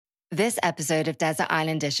This episode of Desert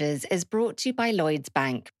Island Dishes is brought to you by Lloyds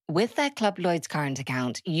Bank. With their Club Lloyds current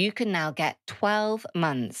account, you can now get 12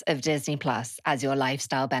 months of Disney Plus as your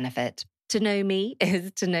lifestyle benefit. To know me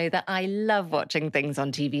is to know that I love watching things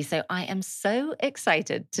on TV, so I am so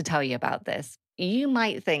excited to tell you about this. You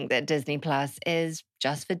might think that Disney Plus is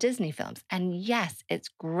just for Disney films, and yes, it's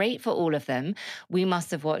great for all of them. We must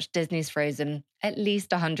have watched Disney's Frozen at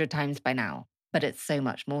least 100 times by now. But it's so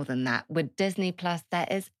much more than that. With Disney Plus, there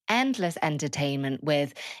is endless entertainment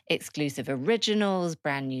with exclusive originals,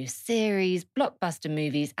 brand new series, blockbuster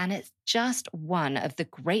movies, and it's just one of the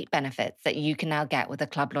great benefits that you can now get with a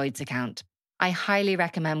Club Lloyds account. I highly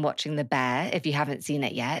recommend watching The Bear if you haven't seen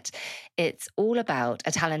it yet. It's all about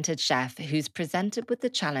a talented chef who's presented with the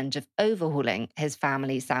challenge of overhauling his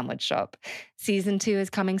family's sandwich shop. Season 2 is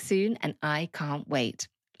coming soon, and I can't wait.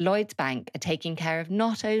 Lloyds Bank are taking care of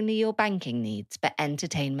not only your banking needs, but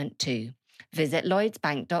entertainment too. Visit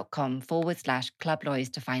lloydsbank.com/Club Lloyds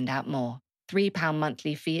to find out more. £3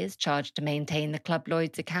 monthly fee is charged to maintain the Club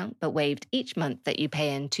Lloyds account, but waived each month that you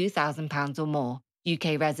pay in £2,000 or more.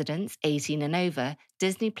 UK residents 18 and over,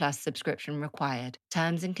 Disney Plus subscription required.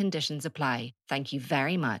 Terms and conditions apply. Thank you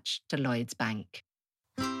very much to Lloyds Bank.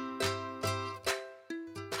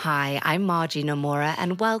 Hi, I'm Margie Nomura,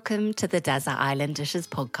 and welcome to the Desert Island Dishes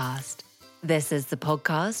podcast. This is the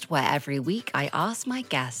podcast where every week I ask my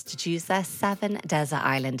guests to choose their 7 desert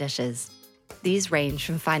island dishes. These range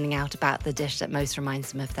from finding out about the dish that most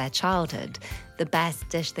reminds them of their childhood, the best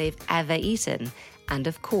dish they've ever eaten, and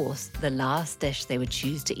of course, the last dish they would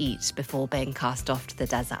choose to eat before being cast off to the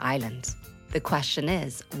desert island. The question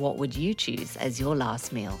is, what would you choose as your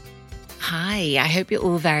last meal? Hi, I hope you're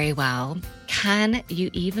all very well. Can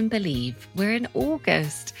you even believe we're in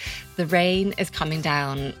August? The rain is coming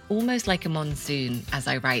down almost like a monsoon as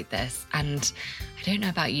I write this. And I don't know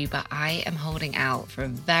about you, but I am holding out for a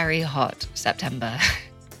very hot September.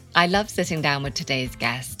 I love sitting down with today's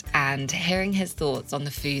guest and hearing his thoughts on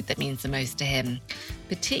the food that means the most to him.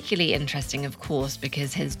 Particularly interesting, of course,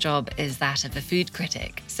 because his job is that of a food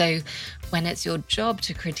critic. So when it's your job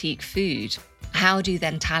to critique food, how do you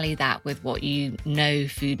then tally that with what you know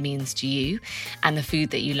food means to you and the food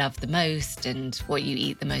that you love the most and what you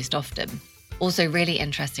eat the most often? Also really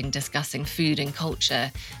interesting discussing food and culture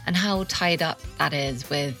and how tied up that is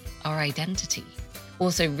with our identity.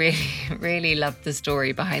 Also really loved the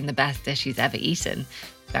story behind the best dish he's ever eaten.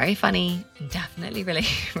 Very funny, definitely really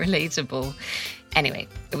relatable. Anyway,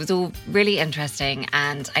 it was all really interesting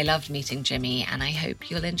and I loved meeting Jimi, and I hope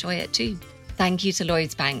you'll enjoy it too. Thank you to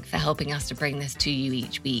Lloyds Bank for helping us to bring this to you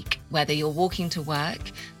each week. Whether you're walking to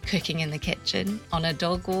work, cooking in the kitchen, on a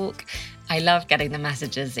dog walk. I love getting the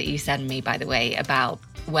messages that you send me, by the way, about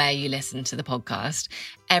where you listen to the podcast.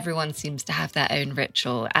 Everyone seems to have their own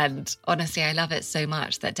ritual. And honestly, I love it so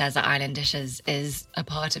much that Desert Island Dishes is a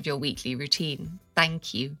part of your weekly routine.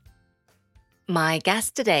 Thank you. My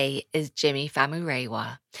guest today is Jimi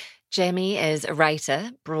Famurewa. Jimi is a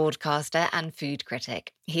writer, broadcaster, and food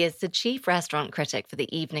critic. He is the chief restaurant critic for the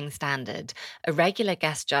Evening Standard, a regular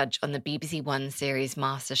guest judge on the BBC One series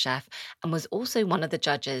MasterChef, and was also one of the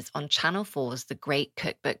judges on Channel 4's The Great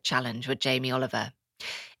Cookbook Challenge with Jamie Oliver.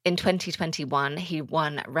 In 2021, he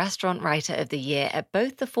won Restaurant Writer of the Year at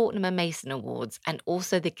both the Fortnum and Mason Awards and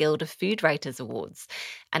also the Guild of Food Writers Awards.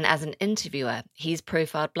 And as an interviewer, he's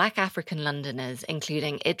profiled Black African Londoners,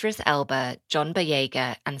 including Idris Elba, John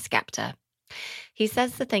Boyega, and Skepta. He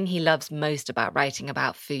says the thing he loves most about writing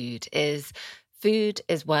about food is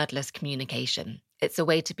wordless communication. It's a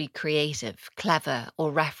way to be creative, clever,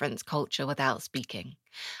 or reference culture without speaking.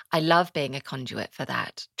 I love being a conduit for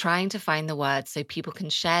that, trying to find the words so people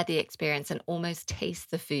can share the experience and almost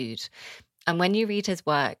taste the food. And when you read his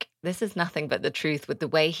work, this is nothing but the truth with the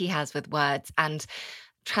way he has with words and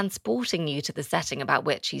transporting you to the setting about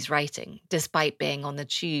which he's writing, despite being on the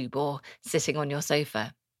tube or sitting on your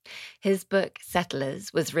sofa. His book,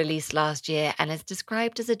 Settlers, was released last year and is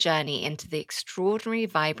described as a journey into the extraordinary,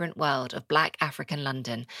 vibrant world of Black African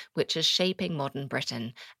London, which is shaping modern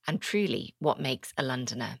Britain and truly what makes a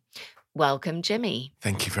Londoner. Welcome, Jimi.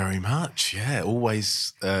 Thank you very much. Yeah,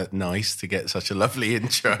 always nice to get such a lovely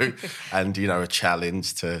intro and, a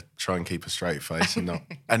challenge to try and keep a straight face and not.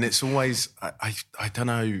 And it's always, I don't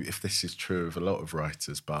know if this is true of a lot of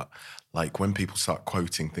writers, but like when people start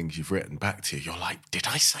quoting things you've written back to you, you're like, did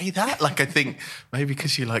I say that? Like, I think maybe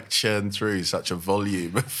because you like churn through such a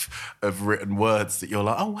volume of written words that you're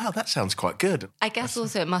like, oh, wow, that sounds quite good. I guess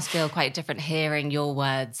also it must feel quite different hearing your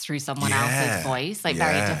words through someone else's voice,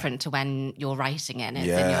 very different to when you're writing it and it's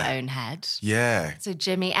in your own head. Yeah. So,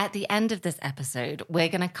 Jimi, at the end of this episode, we're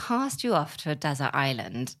going to cast you off to a desert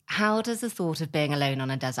island. How does the thought of being alone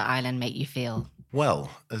on a desert island make you feel?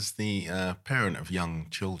 Well, as the parent of young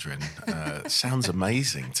children, sounds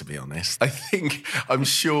amazing, to be honest. I'm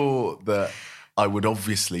sure that I would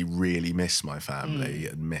obviously really miss my family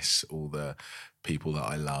and miss all the people that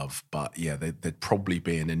I love. But yeah, there'd probably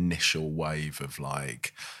be an initial wave of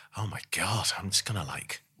like, oh my God, I'm just going to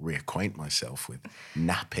like reacquaint myself with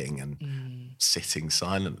napping and sitting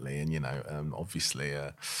silently. And, obviously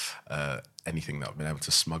anything that I've been able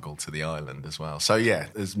to smuggle to the island as well. So yeah,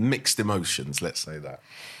 there's mixed emotions, let's say that.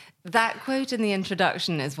 That quote in the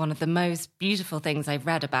introduction is one of the most beautiful things I've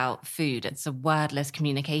read about food. It's a wordless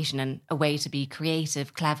communication and a way to be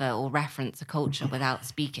creative, clever, or reference a culture without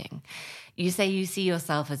speaking. You say you see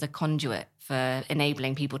yourself as a conduit for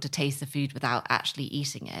enabling people to taste the food without actually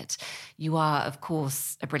eating it. You are, of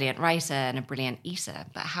course, a brilliant writer and a brilliant eater,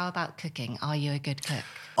 but how about cooking? Are you a good cook?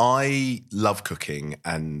 I love cooking,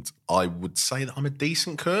 and I would say that I'm a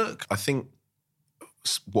decent cook. I think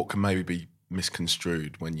what can maybe be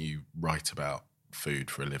misconstrued when you write about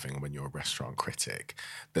food for a living, when you're a restaurant critic,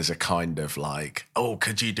 there's a kind of like, oh,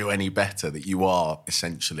 could you do any better? That you are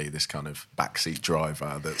essentially this kind of backseat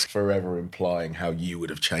driver that's forever implying how you would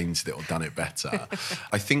have changed it or done it better.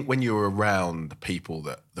 I think when you're around the people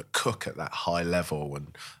that cook at that high level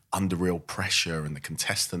and under real pressure, and the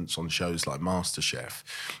contestants on shows like MasterChef,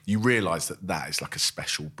 you realise that is like a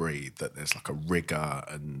special breed, that there's like a rigour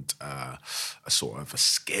and a sort of a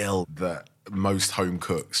skill that most home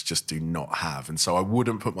cooks just do not have. And so I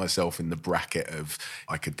wouldn't put myself in the bracket of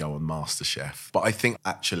I could go on MasterChef. But I think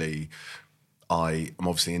actually I am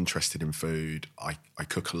obviously interested in food. I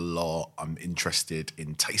cook a lot. I'm interested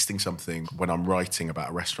in tasting something. When I'm writing about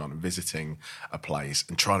a restaurant and visiting a place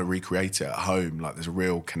and trying to recreate it at home, like there's a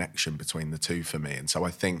real connection between the two for me. And so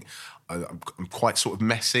I think I'm quite sort of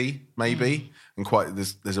messy, maybe, and quite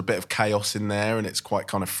there's a bit of chaos in there, and it's quite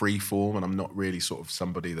kind of free form. And I'm not really sort of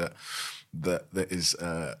somebody that is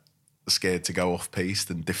scared to go off piste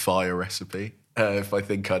and defy a recipe. If I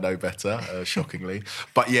think I know better, shockingly.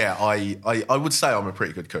 But yeah, I would say I'm a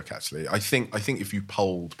pretty good cook, actually. I think if you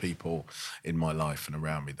polled people in my life and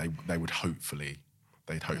around me, they would hopefully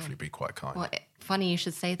be quite kind. Well, funny you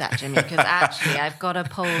should say that, Jimmy, because actually I've got a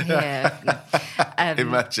poll here.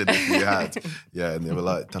 Imagine if you had. Yeah, and they were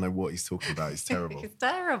like, don't know what he's talking about. He's terrible. He's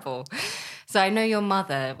terrible. So I know your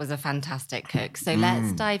mother was a fantastic cook. So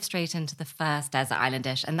let's dive straight into the first desert island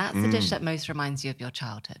dish. And that's the dish that most reminds you of your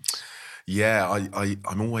childhood. Yeah,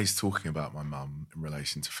 I'm always talking about my mum in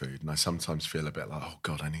relation to food, and I sometimes feel a bit like, oh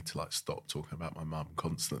God, I need to like stop talking about my mum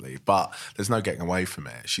constantly. But there's no getting away from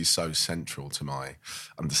it. She's so central to my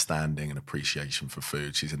understanding and appreciation for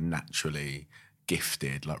food. She's a naturally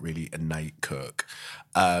gifted, like really innate cook.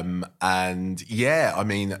 And yeah, I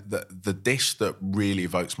mean, the dish that really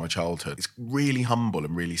evokes my childhood is really humble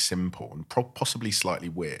and really simple and possibly slightly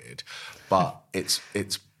weird, but it's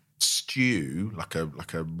stew, like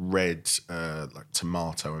a red like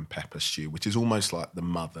tomato and pepper stew, which is almost like the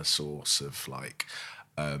mother sauce of like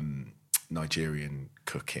Nigerian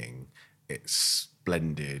cooking. It's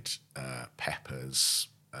blended peppers,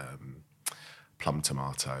 plum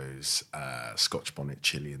tomatoes, Scotch bonnet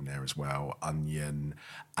chilli in there as well, onion,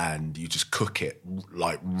 and you just cook it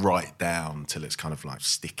like right down till it's kind of like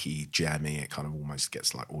sticky, jammy. It kind of almost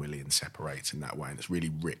gets like oily and separates in that way, and it's really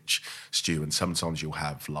rich stew. And sometimes you'll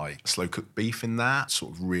have like slow cooked beef in that,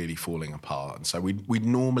 sort of really falling apart. And so we'd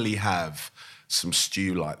normally have some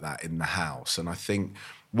stew like that in the house. And I think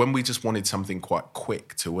when we just wanted something quite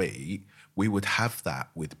quick to eat, we would have that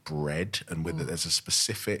with bread, and with it, there's a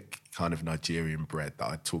specific kind of Nigerian bread that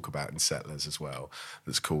I talk about in Settlers as well,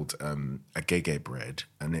 that's called agege bread,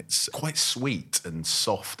 and it's quite sweet and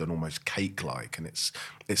soft and almost cake-like, and it's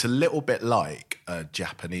a little bit like a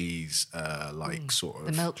Japanese sort of...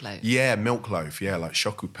 The milk loaf. Yeah, milk loaf, yeah, like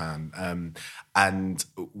shokupan. And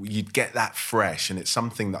you'd get that fresh, and it's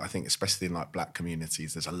something that I think, especially in like black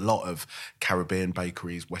communities, there's a lot of Caribbean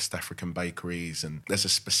bakeries, West African bakeries, and there's a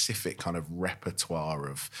specific kind of repertoire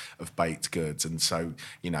of baked goods. And so,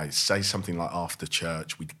 you know, say something like after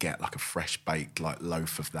church, we'd get like a fresh baked like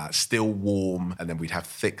loaf of that, still warm, and then we'd have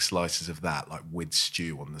thick slices of that like with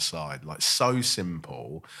stew on the side. Like so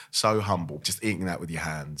simple, so humble, just eating that with your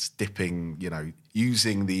hands, dipping, you know,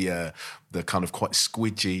 using the kind of quite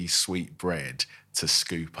squidgy sweet bread to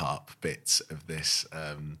scoop up bits of this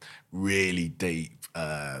really deep,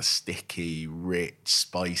 sticky, rich,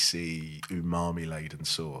 spicy, umami-laden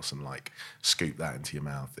sauce, and like scoop that into your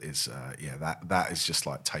mouth is, that is just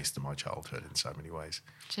like taste of my childhood in so many ways.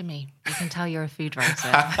 Jimmy, you can tell you're a food writer.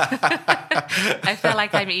 I feel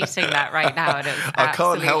like I'm eating that right now, and it's I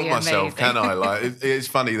can't help myself, amazing. can I? Like, it's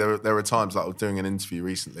funny. There were times like I was doing an interview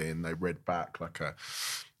recently, and they read back like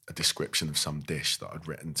a description of some dish that I'd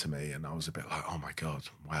written to me, and I was a bit like, oh my God,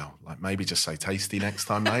 wow, like maybe just say tasty next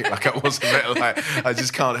time, mate. Like I was a bit like, I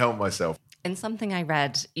just can't help myself. In something I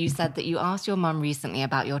read, you said that you asked your mum recently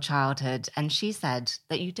about your childhood, and she said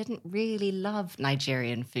that you didn't really love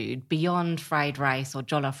Nigerian food beyond fried rice or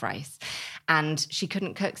jollof rice. And she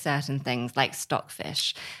couldn't cook certain things like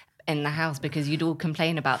stockfish in the house because you'd all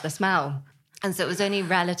complain about the smell. And so it was only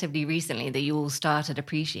relatively recently that you all started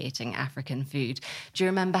appreciating African food. Do you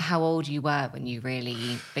remember how old you were when you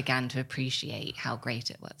really began to appreciate how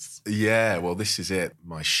great it was? Yeah, well, this is it.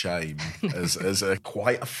 My shame as a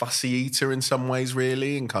quite a fussy eater in some ways,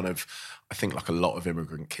 really. And kind of, I think like a lot of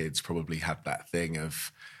immigrant kids probably had that thing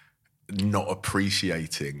of not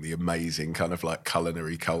appreciating the amazing kind of like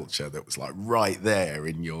culinary culture that was like right there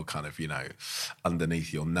in your kind of,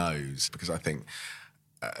 underneath your nose. Because I think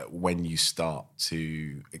when you start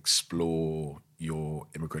to explore your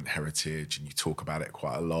immigrant heritage and you talk about it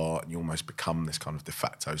quite a lot and you almost become this kind of de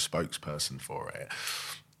facto spokesperson for it,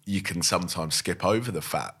 you can sometimes skip over the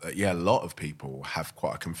fact that, a lot of people have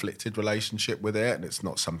quite a conflicted relationship with it, and it's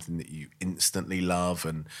not something that you instantly love,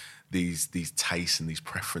 and these tastes and these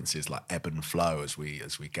preferences like ebb and flow as we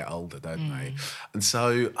get older, don't they? And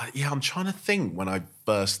so, I'm trying to think when I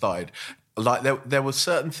first started. Like there were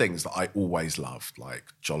certain things that I always loved, like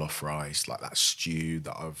jollof rice, like that stew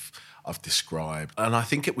that I've described. And I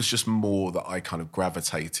think it was just more that I kind of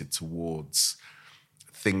gravitated towards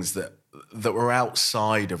things that were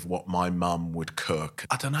outside of what my mum would cook.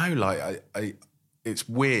 I don't know, like I it's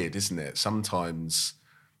weird, isn't it? Sometimes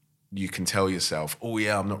you can tell yourself, oh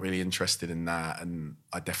yeah, I'm not really interested in that. And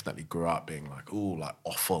I definitely grew up being like, oh, like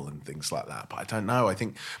offal and things like that. But I don't know. I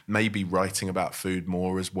think maybe writing about food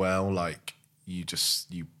more as well, like you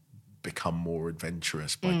become more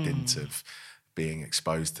adventurous by dint of being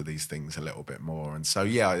exposed to these things a little bit more. And so,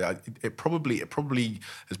 it probably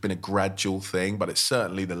has been a gradual thing, but it's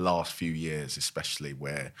certainly the last few years, especially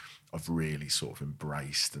where I've really sort of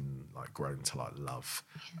embraced and like grown to like love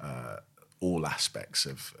all aspects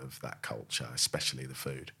of that culture, especially the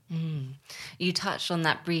food. You touched on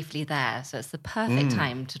that briefly there, so it's the perfect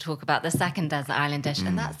time to talk about the second desert island dish,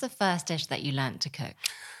 and that's the first dish that you learnt to cook.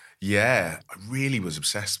 Yeah, I really was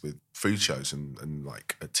obsessed with food shows and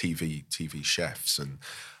like TV chefs, and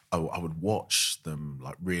I would watch them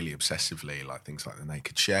like really obsessively, like things like The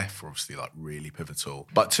Naked Chef were obviously like really pivotal.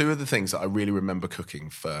 But two of the things that I really remember cooking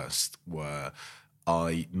first were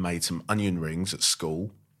I made some onion rings at school.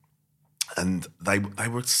 And they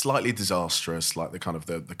were slightly disastrous, like the kind of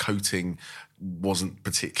the coating wasn't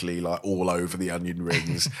particularly like all over the onion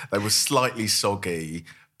rings. They were slightly soggy,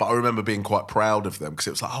 but I remember being quite proud of them because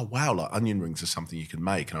it was like, oh wow, like onion rings are something you can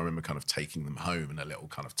make. And I remember kind of taking them home in a little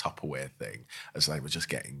kind of Tupperware thing as they were just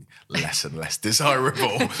getting less and less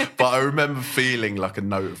desirable. But I remember feeling like a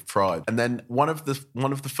note of pride. And then one of the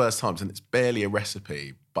first times, and it's barely a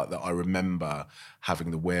recipe, but that I remember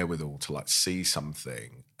having the wherewithal to like see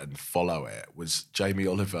something and follow it, was Jamie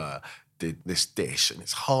Oliver did this dish, and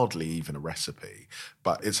it's hardly even a recipe,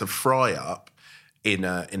 but it's a fry up in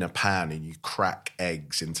a pan, and you crack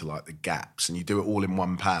eggs into like the gaps, and you do it all in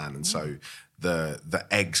one pan, and so the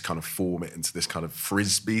eggs kind of form it into this kind of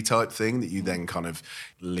frisbee type thing that you then kind of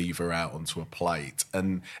lever out onto a plate.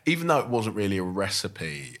 And even though it wasn't really a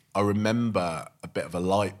recipe, I remember a bit of a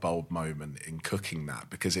light bulb moment in cooking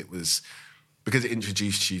that, because it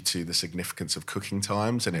introduced you to the significance of cooking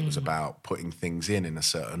times, and it was about putting things in a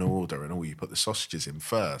certain order, and you put the sausages in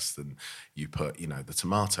first, and you put, the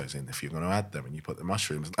tomatoes in if you're going to add them, and you put the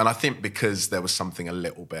mushrooms. And I think because there was something a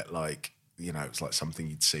little bit like, it was like something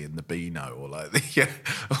you'd see in the Beano or like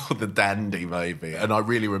or the Dandy maybe. And I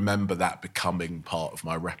really remember that becoming part of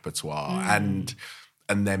my repertoire and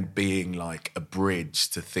then being like a bridge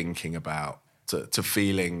to thinking about, to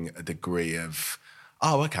feeling a degree of,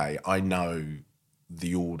 oh, okay, I know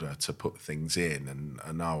the order to put things in,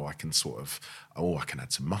 and I can I can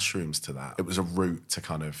add some mushrooms to that. It was a route to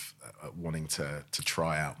kind of wanting to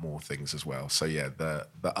try out more things as well. So yeah, the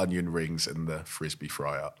onion rings and the frisbee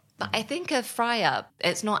fry up. But I think a fry up,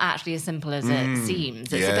 it's not actually as simple as it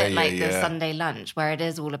seems. It's a bit like the Sunday lunch, where it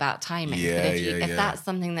is all about timing. Yeah, but if that's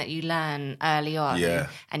something that you learn early on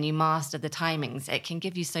and you master the timings, it can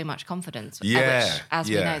give you so much confidence. Which, as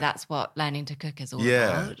we know, that's what learning to cook is all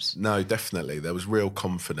about. No, definitely. There was real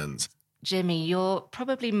confidence. Jimmy, you're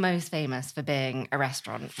probably most famous for being a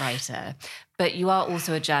restaurant writer, but you are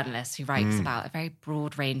also a journalist who writes about a very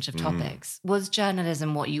broad range of topics. Was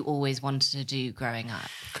journalism what you always wanted to do growing up?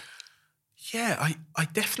 Yeah, I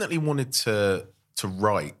definitely wanted to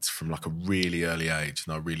write from like a really early age,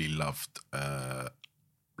 and I really loved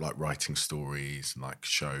like writing stories and like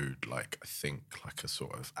showed like, I think, like a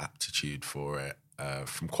sort of aptitude for it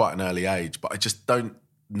from quite an early age. But I just don't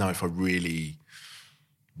know if I really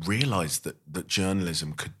realised that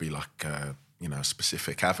journalism could be like a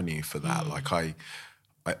specific avenue for that. Like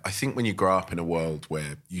I think when you grow up in a world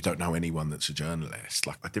where you don't know anyone that's a journalist,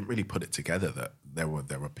 like I didn't really put it together that there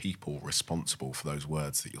were people responsible for those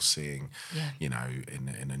words that you're seeing, in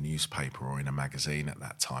a newspaper or in a magazine at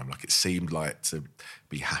that time. Like it seemed like to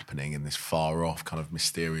be happening in this far off kind of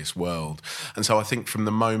mysterious world. And so I think from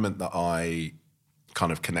the moment that I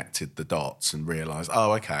kind of connected the dots and realised,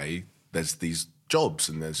 oh, okay, there's these jobs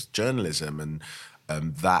and there's journalism, and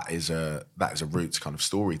that is a route to kind of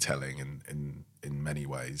storytelling in many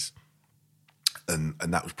ways. And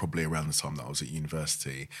that was probably around the time that I was at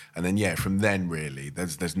university. And then, from then really,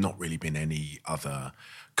 there's not really been any other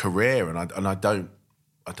career. And I don't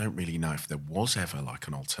really know if there was ever like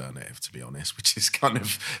an alternative, to be honest, which is kind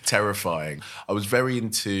of terrifying. I was very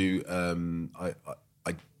into,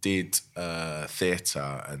 I did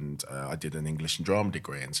theatre and I did an English and drama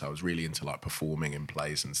degree, and so I was really into like performing in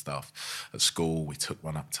plays and stuff. At school, we took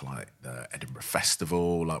one up to like the Edinburgh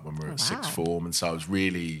Festival, like when we were at sixth form, and so I was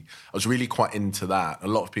really quite into that. A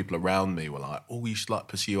lot of people around me were like, "Oh, you should like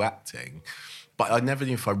pursue acting." But I never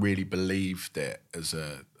knew if I really believed it as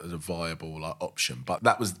a viable like option. But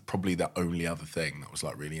that was probably the only other thing that I was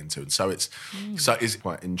like really into. And so it's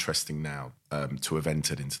quite interesting now to have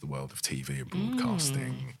entered into the world of TV and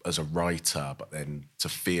broadcasting as a writer, but then to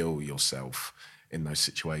feel yourself in those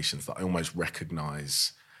situations that I almost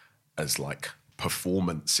recognise as like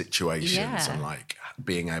performance situations and like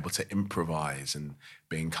being able to improvise and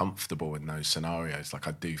being comfortable in those scenarios. Like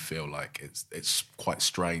I do feel like it's quite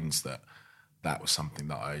strange that was something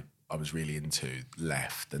that I was really into,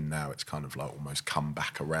 left, and now it's kind of like almost come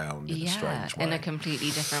back around in a strange way. In a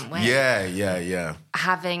completely different way. Yeah.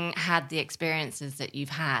 Having had the experiences that you've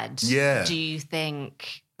had, do you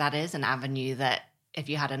think that is an avenue that if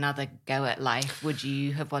you had another go at life, would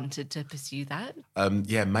you have wanted to pursue that?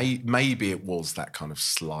 Maybe it was that kind of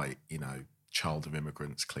slight, child of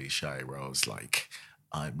immigrants cliche where I was like,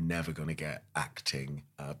 I'm never going to get acting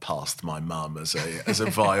past my mum as a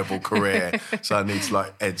viable career, so I need to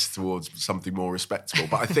like edge towards something more respectable.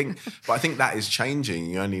 But I think that is changing.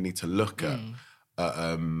 You only need to look at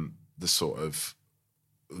the sort of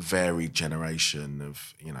varied generation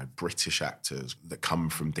of British actors that come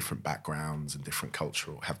from different backgrounds and different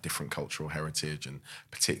cultural heritage, and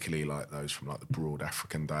particularly like those from like the broad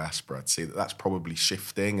African diaspora. To see that that's probably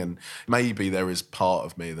shifting, and maybe there is part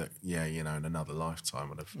of me that in another lifetime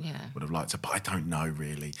would have liked to, but I don't know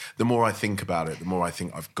really. The more I think about it, the more I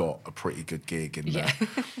think I've got a pretty good gig in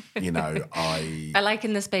that. I like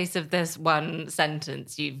in the space of this one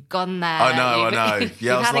sentence, you've gone there. I know.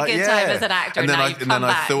 Yeah, you've had a good time as an actor, and then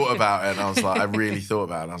I thought about it, and I was like, I really thought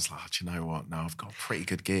about it, and I was like, do you know what? No, I've got a pretty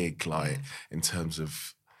good gig, like in terms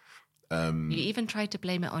of. You even tried to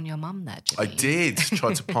blame it on your mum there, Jimmy. I did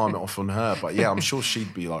try to palm it off on her, but I'm sure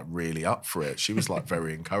she'd be like really up for it. She was like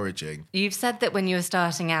very encouraging. You've said that when you were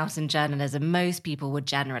starting out in journalism, most people were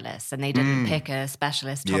generalists and they didn't pick a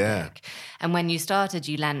specialist topic. Yeah. And when you started,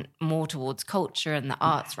 you leant more towards culture and the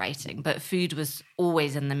arts writing, but food was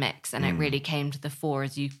always in the mix, and it really came to the fore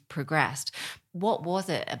as you progressed. What was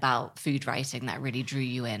it about food writing that really drew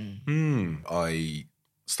you in? I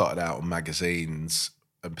started out on magazines,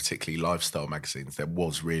 and particularly lifestyle magazines. There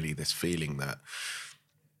was really this feeling that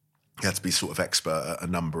you had to be sort of expert at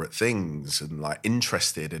a number of things and like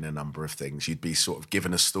interested in a number of things. You'd be sort of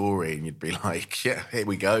given a story and you'd be like, yeah, here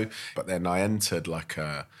we go. But then I entered like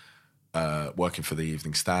working for the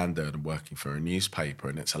Evening Standard and working for a newspaper,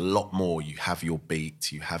 and it's a lot more. You have your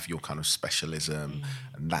beat, you have your kind of specialism,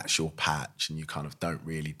 and that's your patch, and you kind of don't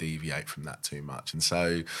really deviate from that too much. And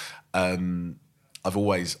so I've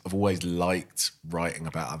always liked writing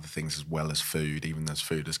about other things as well as food, even as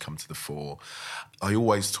food has come to the fore. I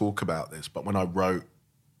always talk about this, but when I wrote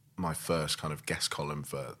my first kind of guest column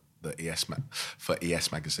for the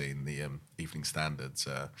ES magazine, the Evening Standard's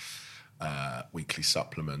weekly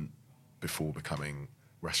supplement, before becoming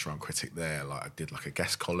restaurant critic there, like I did like a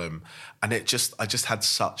guest column, and I just had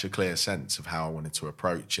such a clear sense of how I wanted to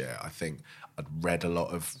approach it. I think I'd read a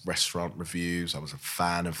lot of restaurant reviews. I was a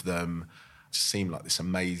fan of them. Seemed like this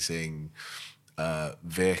amazing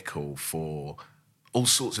vehicle for all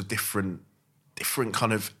sorts of different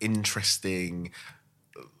kind of interesting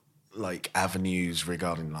like avenues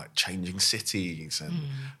regarding like changing cities and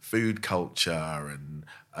food culture and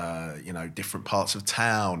different parts of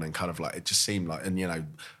town, and kind of like it just seemed like, and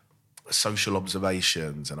social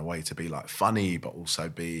observations and a way to be like funny but also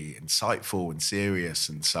be insightful and serious.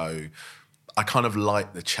 And so I kind of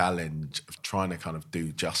like the challenge of trying to kind of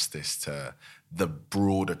do justice to the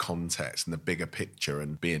broader context and the bigger picture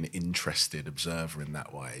and be an interested observer in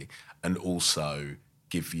that way, and also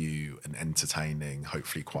give you an entertaining,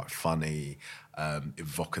 hopefully quite funny,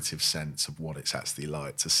 evocative sense of what it's actually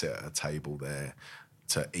like to sit at a table there,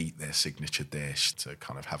 to eat their signature dish, to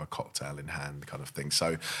kind of have a cocktail in hand kind of thing.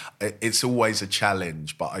 So it's always a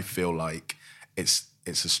challenge, but I feel like it's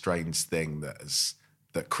a strange thing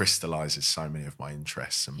that crystallises so many of my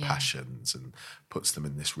interests and passions and puts them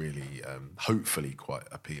in this really, hopefully quite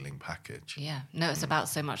appealing package. Yeah. No, it's about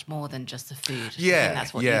so much more than just the food. Yeah,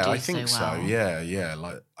 that's what you do I think so so. well. Yeah.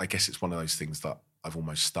 Like, I guess it's one of those things that I've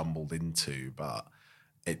almost stumbled into, but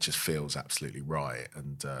it just feels absolutely right,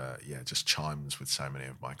 and it just chimes with so many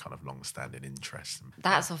of my kind of long-standing interests.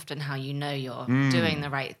 That's often how you know you're doing the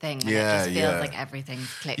right thing, and it just feels like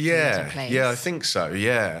everything's clicked into place. Yeah, I think so,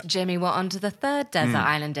 yeah. Jimmy, we're on to the third desert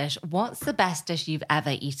island dish. What's the best dish you've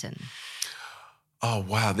ever eaten? Oh,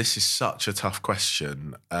 wow, this is such a tough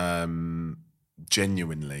question,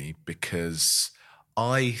 genuinely, because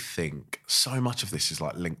I think so much of this is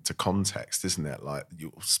like linked to context, isn't it? Like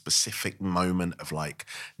your specific moment of like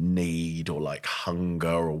need or like hunger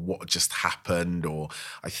or what just happened. Or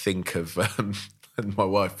I think of, and my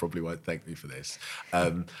wife probably won't thank me for this,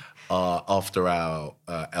 after our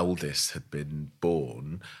eldest had been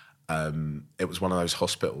born, it was one of those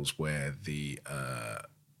hospitals where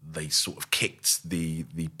they sort of kicked the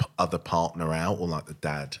other partner out, or like the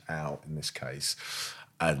dad out in this case,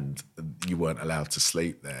 and you weren't allowed to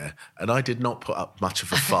sleep there. And I did not put up much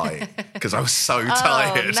of a fight because I was so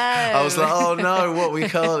tired. No. I was like, oh no, what, we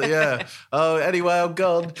can't, yeah. Oh, anyway, I'm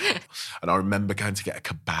gone. And I remember going to get a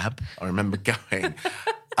kebab. I remember going,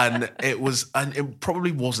 and it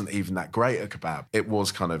probably wasn't even that great a kebab. It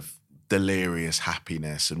was kind of delirious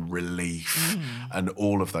happiness and relief and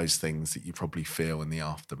all of those things that you probably feel in the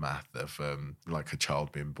aftermath of like a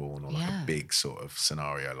child being born, or like a big sort of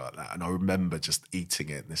scenario like that. And I remember just eating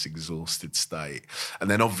it in this exhausted state,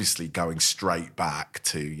 and then obviously going straight back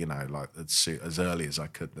to, you know, like as early as I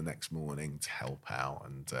could the next morning to help out.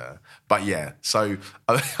 And but yeah, so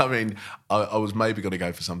I mean, I was maybe going to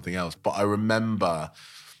go for something else, but I remember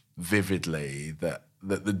vividly that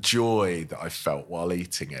the joy that I felt while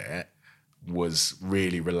eating it was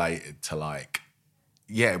really related to, like,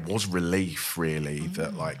 yeah, it was relief, really,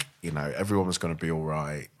 that, like, you know, everyone was going to be all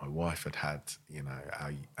right. My wife had, you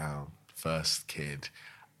know, our first kid,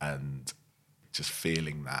 and just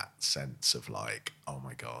feeling that sense of like, oh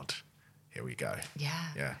my God, here we go.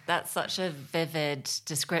 Yeah. That's such a vivid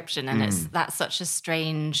description, and that's such a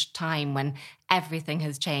strange time when everything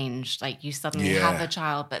has changed. Like, you suddenly have a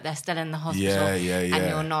child, but they're still in the hospital, and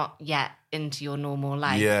you're not yet into your normal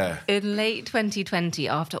life. Yeah. In late 2020,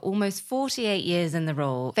 after almost 48 years in the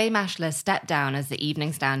role, Faye Mashler stepped down as the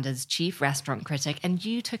Evening Standard's chief restaurant critic, and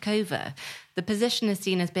you took over. The position is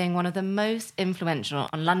seen as being one of the most influential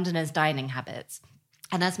on Londoners' dining habits.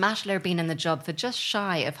 And as Mashler had been in the job for just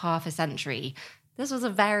shy of half a century, this was a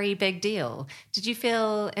very big deal. Did you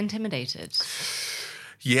feel intimidated?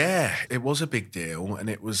 Yeah, it was a big deal, and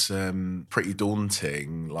it was pretty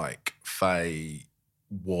daunting. Like, Faye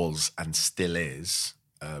was and still is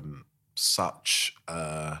such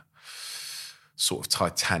a sort of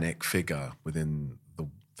titanic figure within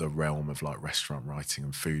the realm of like restaurant writing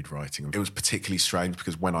and food writing. It was particularly strange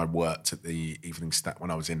because when I worked at the Evening Standard,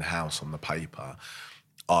 when I was in-house on the paper,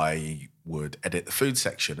 I would edit the food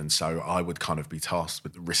section, and so I would kind of be tasked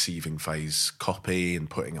with receiving Faye's copy and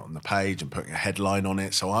putting it on the page and putting a headline on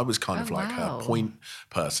it. So I was kind of like her point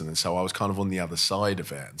person, and so I was kind of on the other side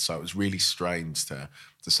of it. And so it was really strange to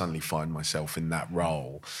suddenly find myself in that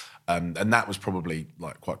role. And that was probably,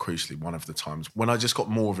 like, quite crucially one of the times when I just got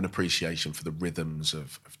more of an appreciation for the rhythms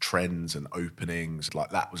of trends and openings.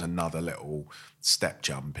 Like, that was another little step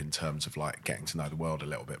jump in terms of like getting to know the world a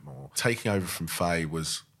little bit more. Taking over from Faye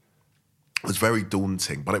was very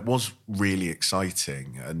daunting, but it was really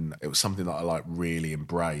exciting, and it was something that I like really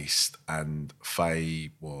embraced. And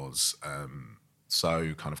Faye was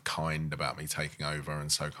so kind of kind about me taking over,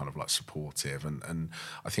 and so kind of like supportive. And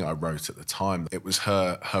I think I wrote at the time, it was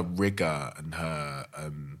her rigor and her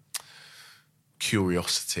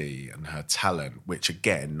curiosity and her talent, which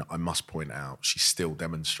again, I must point out, she's still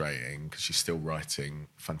demonstrating because she's still writing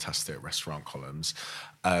fantastic restaurant columns.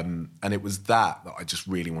 And it was that I just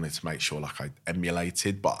really wanted to make sure like I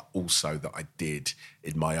emulated, but also that I did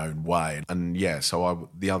in my own way. And yeah, so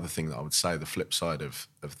the other thing that I would say, the flip side of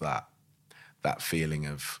that feeling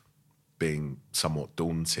of being somewhat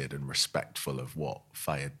daunted and respectful of what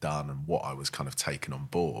Faye had done and what I was kind of taking on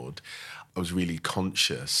board, I was really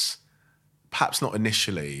conscious perhaps not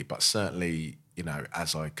initially, but certainly, you know,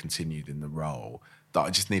 as I continued in the role, that I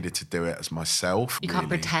just needed to do it as myself. You can't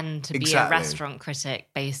pretend to be Exactly. a restaurant critic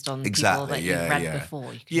based on people Exactly, that you've read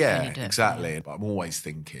before. You can only do it exactly. But I'm always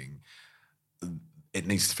thinking it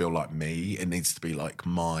needs to feel like me. It needs to be like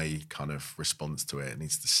my kind of response to it. It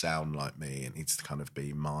needs to sound like me. It needs to kind of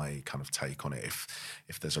be my kind of take on it.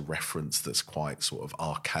 If there's a reference that's quite sort of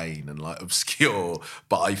arcane and like obscure,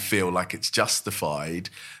 but I feel like it's justified,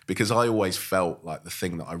 because I always felt like the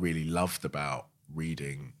thing that I really loved about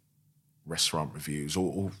reading restaurant reviews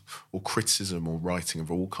or criticism or writing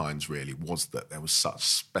of all kinds really was that there was such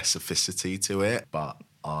specificity to it. But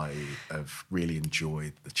I have really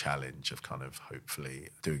enjoyed the challenge of kind of hopefully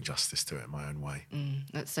doing justice to it in my own way.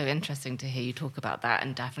 That's so interesting to hear you talk about that,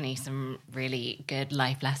 and definitely some really good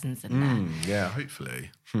life lessons in there. Yeah,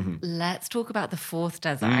 hopefully. Let's talk about the fourth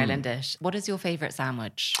desert island dish. What is your favourite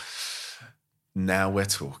sandwich? Now we're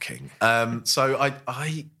talking. So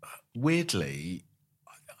I weirdly,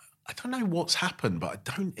 I don't know what's happened, but I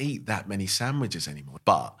don't eat that many sandwiches anymore.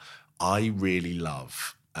 But I really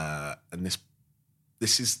love, and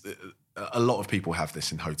this is, a lot of people have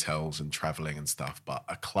this in hotels and traveling and stuff, but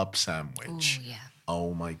a club sandwich. Ooh, yeah.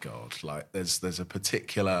 Oh my God. Like there's a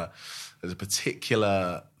particular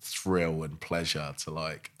thrill and pleasure to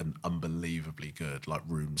like an unbelievably good like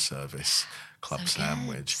room service club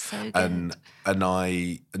sandwich. So good.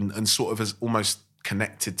 And sort of as almost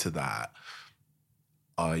connected to that,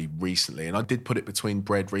 I recently, and I did put it between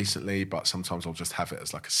bread recently, but sometimes I'll just have it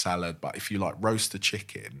as like a salad. But if you like roast a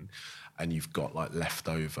chicken and you've got like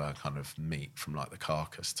leftover kind of meat from like the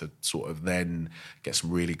carcass, to sort of then get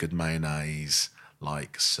some really good mayonnaise,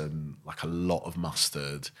 like a lot of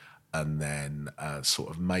mustard, and then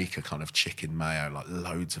sort of make a kind of chicken mayo, like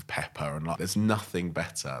loads of pepper, and like there's nothing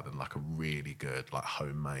better than like a really good like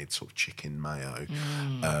homemade sort of chicken mayo.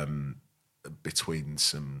 Between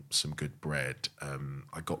some good bread.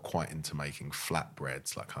 I got quite into making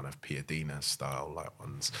flatbreads, like kind of piadina style like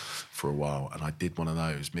ones, for a while, and I did one of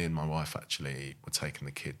those. Me and my wife actually were taking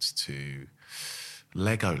the kids to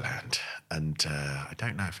Legoland, and I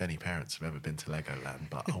don't know if any parents have ever been to Legoland,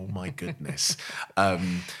 but oh my goodness. Got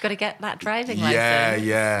to get that driving license.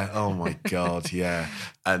 Yeah. Oh my God, yeah.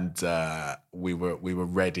 And we were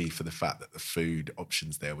ready for the fact that the food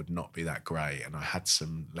options there would not be that great, and I had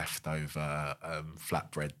some leftover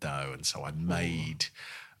flatbread dough, and so I made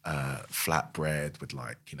flatbread with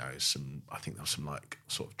like, you know, I think there was some like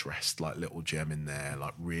sort of dressed like little gem in there,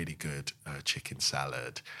 like really good chicken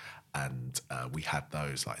salad. And we had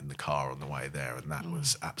those like in the car on the way there, and that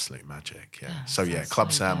was absolute magic. Yeah. So yeah,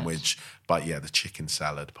 club sandwich, but yeah, the chicken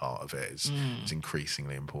salad part of it is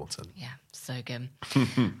increasingly important. Yeah, so good.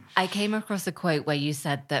 I came across a quote where you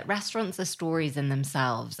said that restaurants are stories in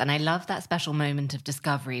themselves, and I love that special moment of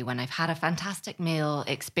discovery when I've had a fantastic meal,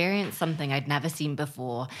 experienced something I'd never seen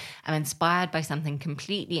before, I'm inspired by something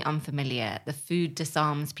completely unfamiliar. The food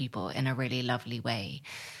disarms people in a really lovely way.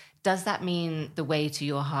 Does that mean the way to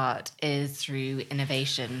your heart is through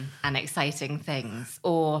innovation and exciting things?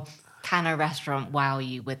 Or can a restaurant wow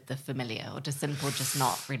you with the familiar, or does simple just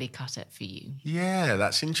not really cut it for you? Yeah,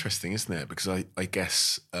 that's interesting, isn't it? Because I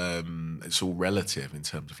guess it's all relative in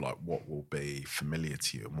terms of like what will be familiar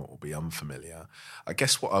to you and what will be unfamiliar. I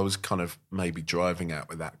guess what I was kind of maybe driving at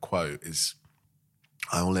with that quote is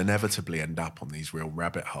I will inevitably end up on these real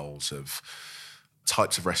rabbit holes of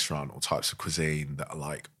types of restaurant or types of cuisine that are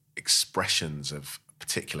like expressions of a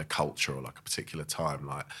particular culture or like a particular time.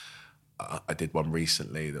 Like I did one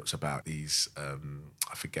recently that was about these I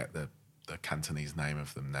forget the Cantonese name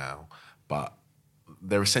of them now, but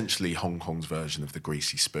they're essentially Hong Kong's version of the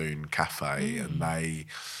Greasy Spoon Cafe, and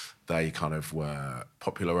they kind of were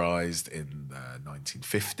popularised in the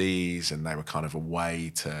 1950s, and they were kind of a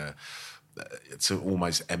way to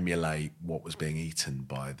almost emulate what was being eaten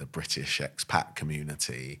by the British expat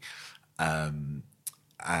community.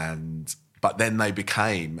 But then they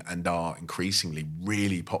became and are increasingly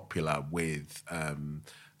really popular with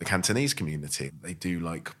the Cantonese community. They do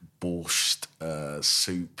like borscht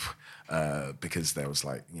soup because there was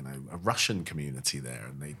like, you know, a Russian community there,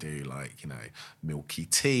 and they do like, you know, milky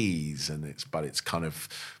teas, and it's kind of,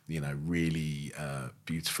 you know, really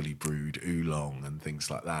beautifully brewed oolong and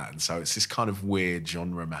things like that. And so it's this kind of weird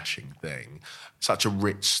genre mashing thing, such a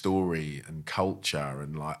rich story and culture,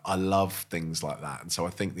 and like I love things like that. And so I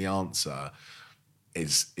think the answer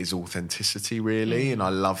is authenticity, really. And I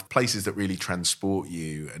love places that really transport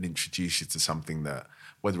you and introduce you to something that,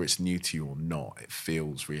 whether it's new to you or not, it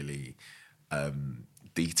feels really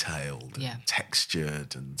detailed, Yeah. and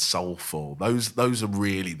textured and soulful. Those are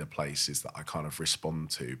really the places that I kind of respond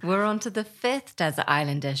to. We're on to the fifth desert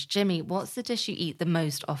island dish. Jimmy, what's the dish you eat the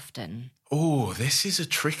most often? Oh, this is a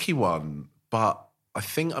tricky one, but I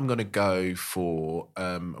think I'm going to go for,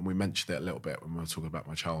 and we mentioned it a little bit when we were talking about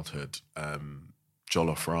my childhood,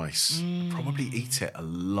 jollof rice. I probably eat it a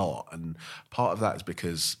lot. And part of that is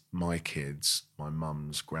because my kids, my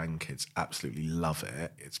mum's grandkids, absolutely love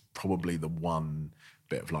it. It's probably the one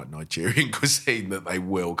bit of like Nigerian cuisine that they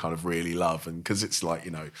will kind of really love. And because it's like,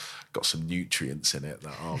 you know, got some nutrients in it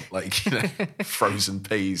that aren't like, you know, frozen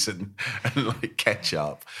peas and like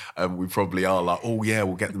ketchup. We probably are like, oh yeah,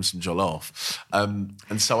 we'll get them some jollof.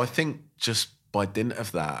 And so I think just by dint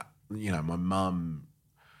of that, you know, my mum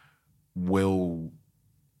will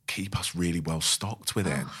keep us really well stocked with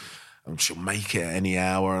it. And she'll make it at any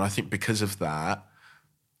hour. And I think because of that,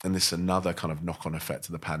 and this is another kind of knock-on effect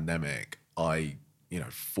of the pandemic, I, you know,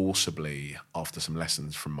 forcibly, after some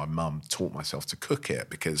lessons from my mum, taught myself to cook it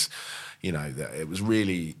because, you know, that it was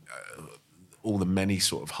really all the many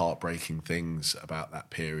sort of heartbreaking things about that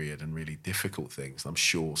period and really difficult things. I'm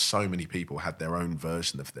sure so many people had their own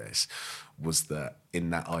version of this, was that in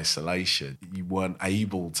that isolation, you weren't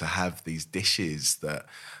able to have these dishes that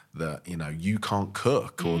you know you can't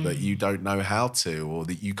cook or that you don't know how to or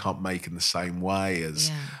that you can't make in the same way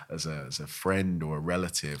as a friend or a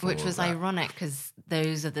relative. Which was that. Ironic because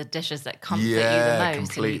those are the dishes that comfort you the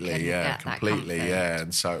most. Completely,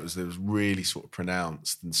 and so it was really sort of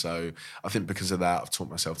pronounced. And so I think because of that, I've taught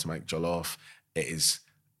myself to make jollof. It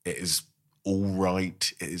is all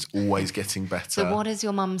right. It is always getting better. So what is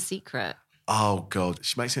your mum's secret? Oh, God,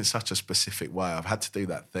 she makes it in such a specific way. I've had to do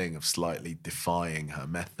that thing of slightly defying her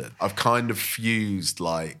method. I've kind of fused,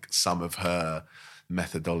 like, some of her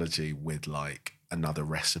methodology with, like, another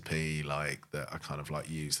recipe, like, that I kind of, like,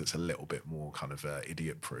 use that's a little bit more kind of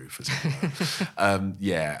idiot-proof, as it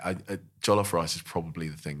were. Jollof rice is probably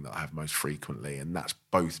the thing that I have most frequently, and that's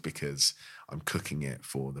both because I'm cooking it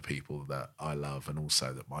for the people that I love and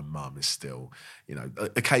also that my mum is still, you know,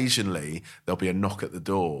 occasionally there'll be a knock at the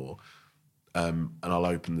door. And I'll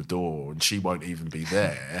open the door and she won't even be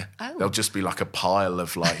there. There'll just be like a pile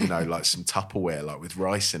of like, you know, like some Tupperware, like with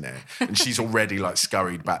rice in it. And she's already like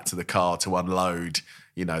scurried back to the car to unload,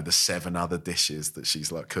 you know, the 7 other dishes that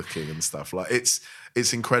she's like cooking and stuff. Like it's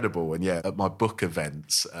incredible. And yeah, at my book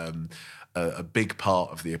events, a big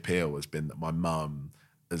part of the appeal has been that my mum,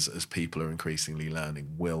 as people are increasingly learning,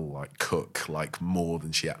 will like cook like more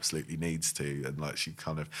than she absolutely needs to. And like she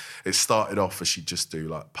kind of, it started off as she'd just do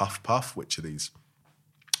like puff puff, which are these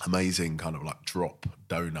amazing kind of like drop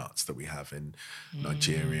donuts that we have in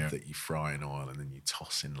Nigeria that you fry in oil and then you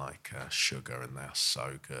toss in like sugar, and they're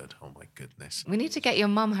so good. Oh my goodness. We need to get your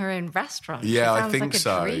mum her own restaurant. Yeah, I think like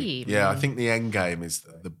so. Dream. Yeah, I think the end game is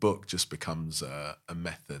the book just becomes a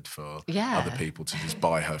method for other people to just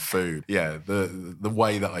buy her food. Yeah, the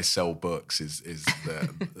way that I sell books is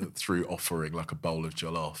through offering like a bowl of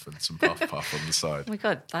jollof and some puff puff on the side. Oh my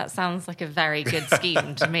God, that sounds like a very good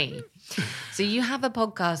scheme to me. So you have a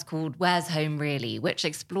podcast called Where's Home Really, which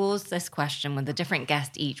explores this question with a different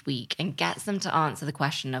guest each week and gets them to answer the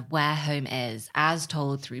question of where home is, as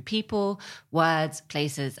told through people, words,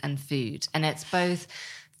 places, and food. And it's both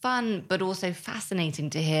fun but also fascinating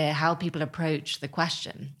to hear how people approach the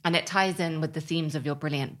question. And it ties in with the themes of your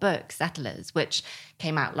brilliant book, Settlers, which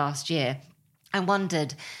came out last year. I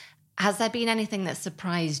wondered, has there been anything that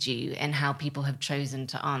surprised you in how people have chosen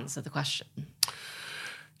to answer the question?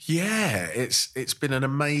 Yeah, it's been an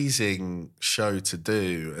amazing show to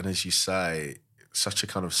do. And as you say, such a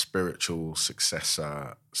kind of spiritual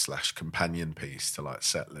successor / companion piece to like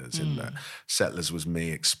Settlers, in that Settlers was me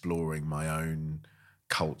exploring my own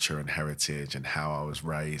culture and heritage and how I was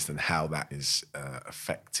raised and how that is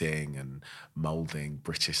affecting and moulding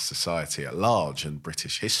British society at large and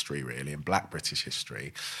British history really, and Black British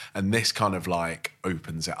history. And this kind of like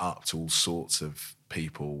opens it up to all sorts of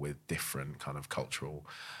people with different kind of cultural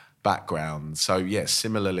backgrounds. So yeah,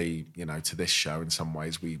 similarly, you know, to this show in some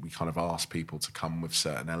ways, we kind of ask people to come with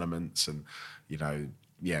certain elements and, you know,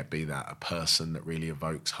 yeah, be that a person that really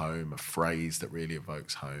evokes home, a phrase that really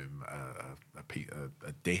evokes home,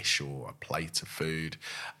 a dish or a plate of food,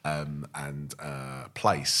 and a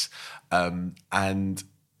place. And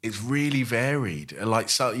it's really varied. Like,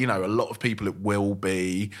 so, you know, a lot of people it will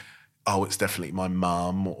be, oh, it's definitely my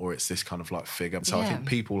mum, or it's this kind of like figure. So I think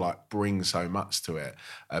people like bring so much to it.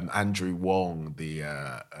 Andrew Wong,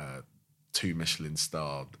 the 2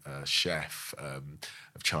 Michelin-starred chef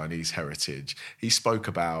of Chinese heritage, he spoke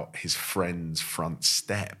about his friend's front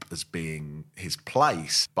step as being his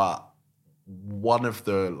place, but one of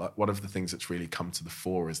the things that's really come to the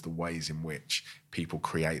fore is the ways in which people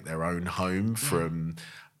create their own home from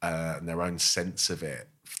and their own sense of it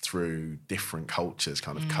through different cultures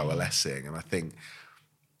kind of coalescing. And I think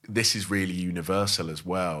this is really universal as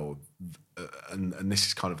well. And this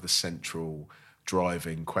is kind of the central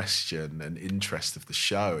driving question and interest of the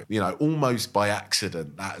show. You know, almost by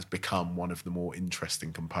accident, that has become one of the more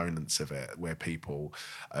interesting components of it, where people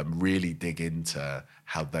really dig into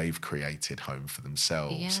how they've created home for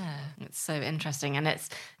themselves. Yeah, it's so interesting. And it's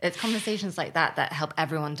conversations like that that help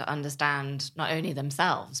everyone to understand not only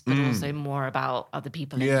themselves, but also more about other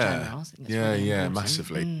people in general. I think that's really important.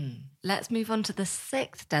 Massively. Let's move on to the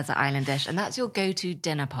 6th desert island dish, and that's your go-to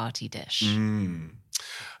dinner party dish.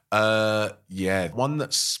 One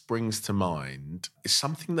that springs to mind is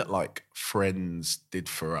something that like friends did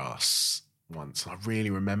for us once. And I really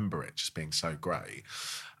remember it just being so great.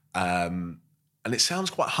 And it sounds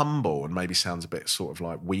quite humble and maybe sounds a bit sort of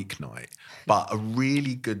like weeknight, but a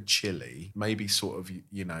really good chili, maybe sort of,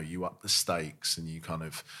 you know, you up the stakes and you kind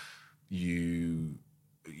of,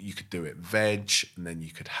 you could do it veg, and then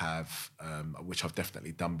you could have, which I've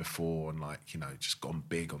definitely done before, and like, you know, just gone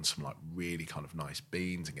big on some like really kind of nice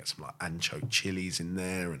beans and get some like ancho chilies in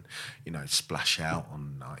there, and, you know, splash out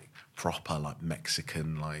on like proper like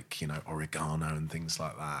Mexican, like, you know, oregano and things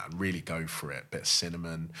like that, and really go for it, bit of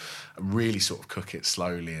cinnamon, and really sort of cook it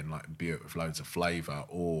slowly and like imbue it with loads of flavour,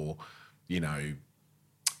 or, you know,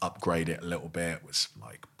 upgrade it a little bit with some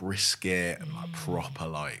like brisket and like proper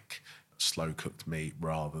like slow cooked meat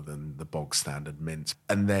rather than the bog standard mince.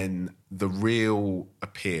 And then the real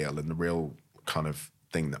appeal and the real kind of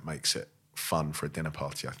thing that makes it fun for a dinner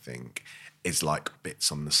party, I think, is like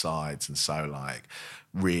bits on the sides. And so like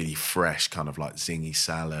really fresh kind of like zingy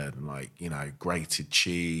salad and like, you know, grated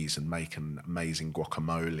cheese, and make an amazing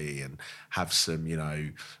guacamole and have some, you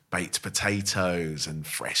know, baked potatoes and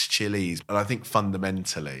fresh chilies. And I think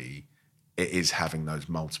fundamentally it is having those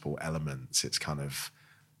multiple elements. It's kind of,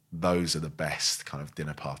 those are the best kind of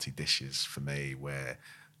dinner party dishes for me, where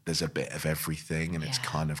there's a bit of everything and it's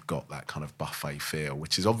kind of got that kind of buffet feel,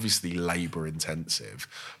 which is obviously labour intensive.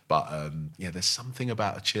 But there's something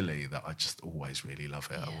about a chili that I just always really love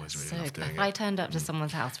it. I always really love doing it. If I turned up to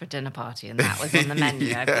someone's house for a dinner party and that was on the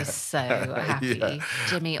menu, I'd be so happy.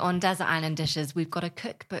 Jimmy, on Desert Island Dishes, we've got a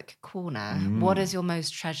cookbook corner. What is your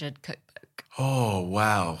most treasured cookbook? Oh,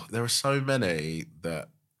 wow. There are so many that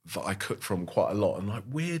I cook from quite a lot. And like,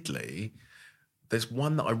 weirdly, there's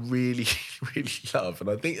one that I really, really love. And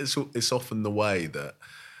I think it's often the way that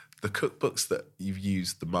the cookbooks that you've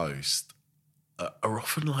used the most are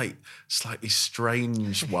often like slightly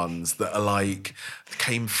strange ones that are like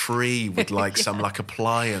came free with like some like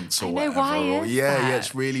appliance or whatever. Why is that?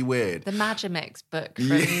 It's really weird. The Magimix book from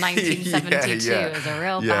 1972 is a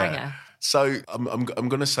real banger. So I'm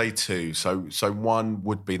going to say two. So one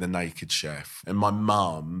would be The Naked Chef. And my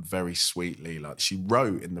mum, very sweetly, like she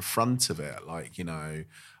wrote in the front of it, like, you know,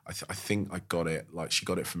 I think I got it, like she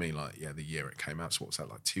got it for me, like, the year it came out. So what was that,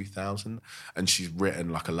 like 2000? And she's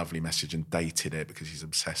written like a lovely message and dated it because she's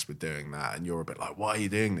obsessed with doing that. And you're a bit like, why are you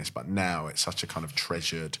doing this? But now it's such a kind of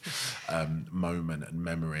treasured moment and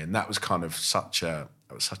memory. And that was kind of such a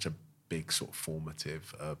big sort of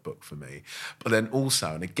formative book for me. But then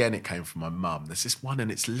also, and again it came from my mum, there's this one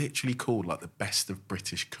and it's literally called like the Best of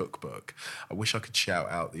British Cookbook. I wish I could shout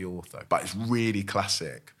out the author, but it's really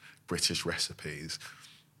classic British recipes.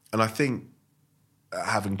 And I think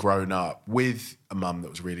having grown up with a mum that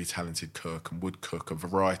was a really talented cook and would cook a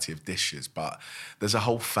variety of dishes, but there's a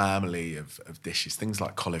whole family of dishes, things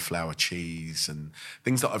like cauliflower cheese and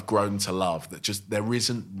things that I've grown to love, that just there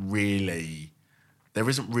isn't really the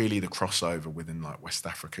crossover within like West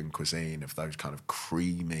African cuisine of those kind of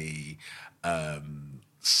creamy,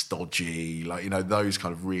 stodgy, like, you know, those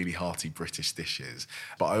kind of really hearty British dishes.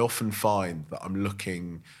 But I often find that I'm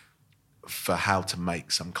looking for how to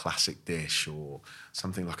make some classic dish or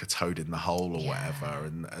something like a toad in the hole or whatever,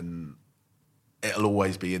 and it'll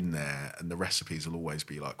always be in there, and the recipes will always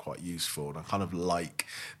be like quite useful. And I kind of like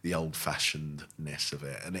the old-fashionedness of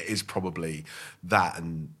it, and it is probably that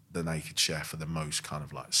and The Naked Chef are the most kind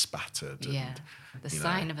of like spattered. Yeah, and, the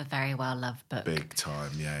sign of a very well-loved book. Big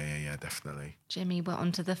time, yeah, definitely. Jimmy, we're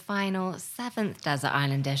on to the final 7th desert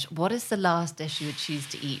island dish. What is the last dish you would choose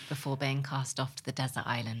to eat before being cast off to the desert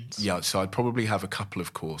island? Yeah, so I'd probably have a couple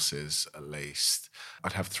of courses at least.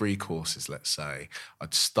 I'd have 3 courses, let's say.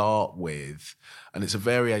 I'd start with, and it's a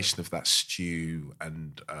variation of that stew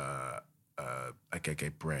and a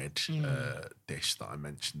gege bread dish that I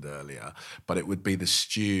mentioned earlier, but it would be the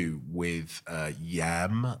stew with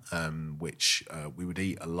yam, which we would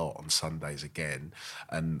eat a lot on Sundays again,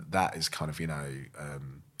 and that is kind of,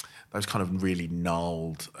 those kind of really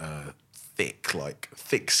gnarled,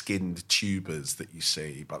 thick-skinned tubers that you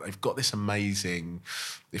see, but they've got this amazing,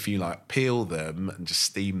 if you like peel them and just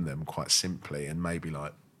steam them quite simply and maybe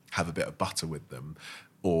like have a bit of butter with them,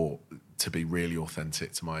 or to be really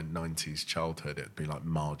authentic to my 90s childhood, it'd be like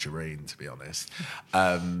margarine, to be honest.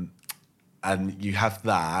 And you have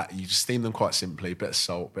that, you just steam them quite simply, a bit of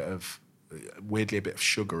salt, weirdly a bit of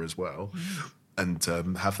sugar as well. And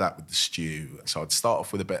have that with the stew. So I'd start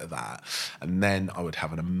off with a bit of that, and then I would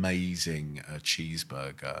have an amazing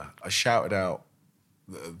cheeseburger. I shouted out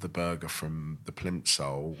the burger from the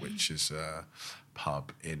Plimsoll, which is a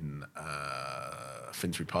pub in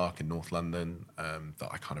Finsbury Park in North London, that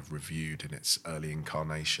I kind of reviewed in its early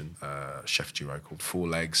incarnation, chef duo called Four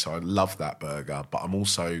Legs. So I love that burger, but I'm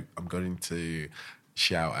going to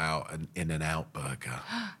shout out an In-N-Out burger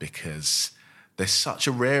because they're such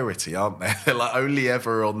a rarity, aren't they? They're like only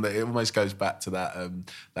ever it almost goes back to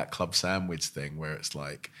that club sandwich thing where it's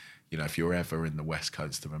like, if you're ever in the west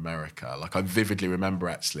coast of America, like I vividly remember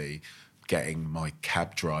actually getting my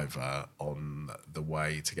cab driver on the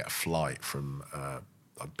way to get a flight from,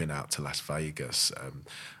 I'd been out to Las Vegas on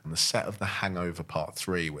the set of The Hangover Part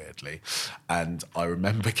 3, weirdly. And I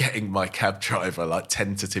remember getting my cab driver like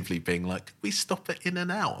tentatively being like, "Can we stop at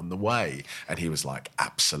In-N-Out on the way?" And he was like,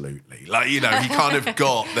 "Absolutely." Like, he kind of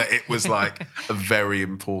got that it was like a very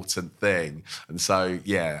important thing. And so,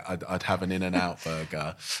 yeah, I'd have an In-N-Out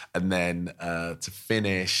burger. And then to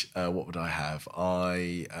finish, what would I have?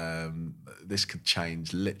 This could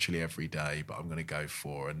change literally every day, but I'm going to go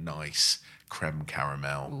for a nice creme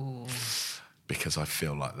caramel. Ooh. Because I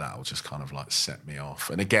feel like that'll just kind of like set me off.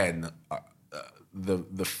 And again,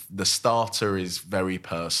 the starter is very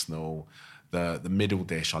personal. The middle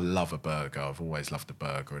dish, I love a burger. I've always loved a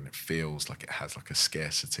burger, and it feels like it has like a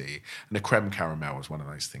scarcity. And the creme caramel is one of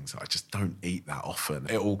those things that I just don't eat that often.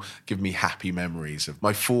 It'll give me happy memories of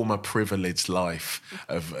my former privileged life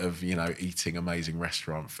of eating amazing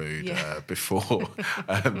restaurant food before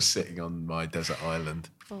sitting on my desert island.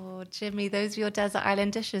 Oh, Jimmy, those were your desert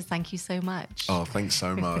island dishes. Thank you so much. Oh, thanks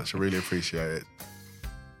so much. I really appreciate it.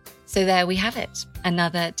 So there we have it.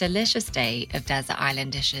 Another delicious day of desert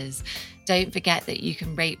island dishes. Don't forget that you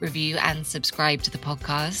can rate, review and subscribe to the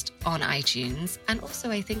podcast on iTunes, and also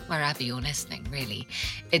I think wherever you're listening, really.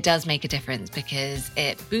 It does make a difference because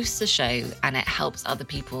it boosts the show and it helps other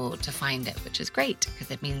people to find it, which is great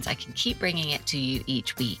because it means I can keep bringing it to you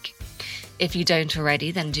each week. If you don't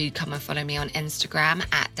already, then do come and follow me on Instagram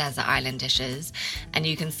at Desert Island Dishes, and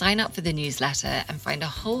you can sign up for the newsletter and find a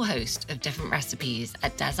whole host of different recipes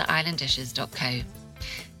at desertislanddishes.co.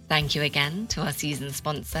 Thank you again to our season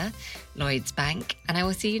sponsor, Lloyds Bank, and I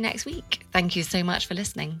will see you next week. Thank you so much for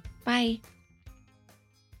listening. Bye.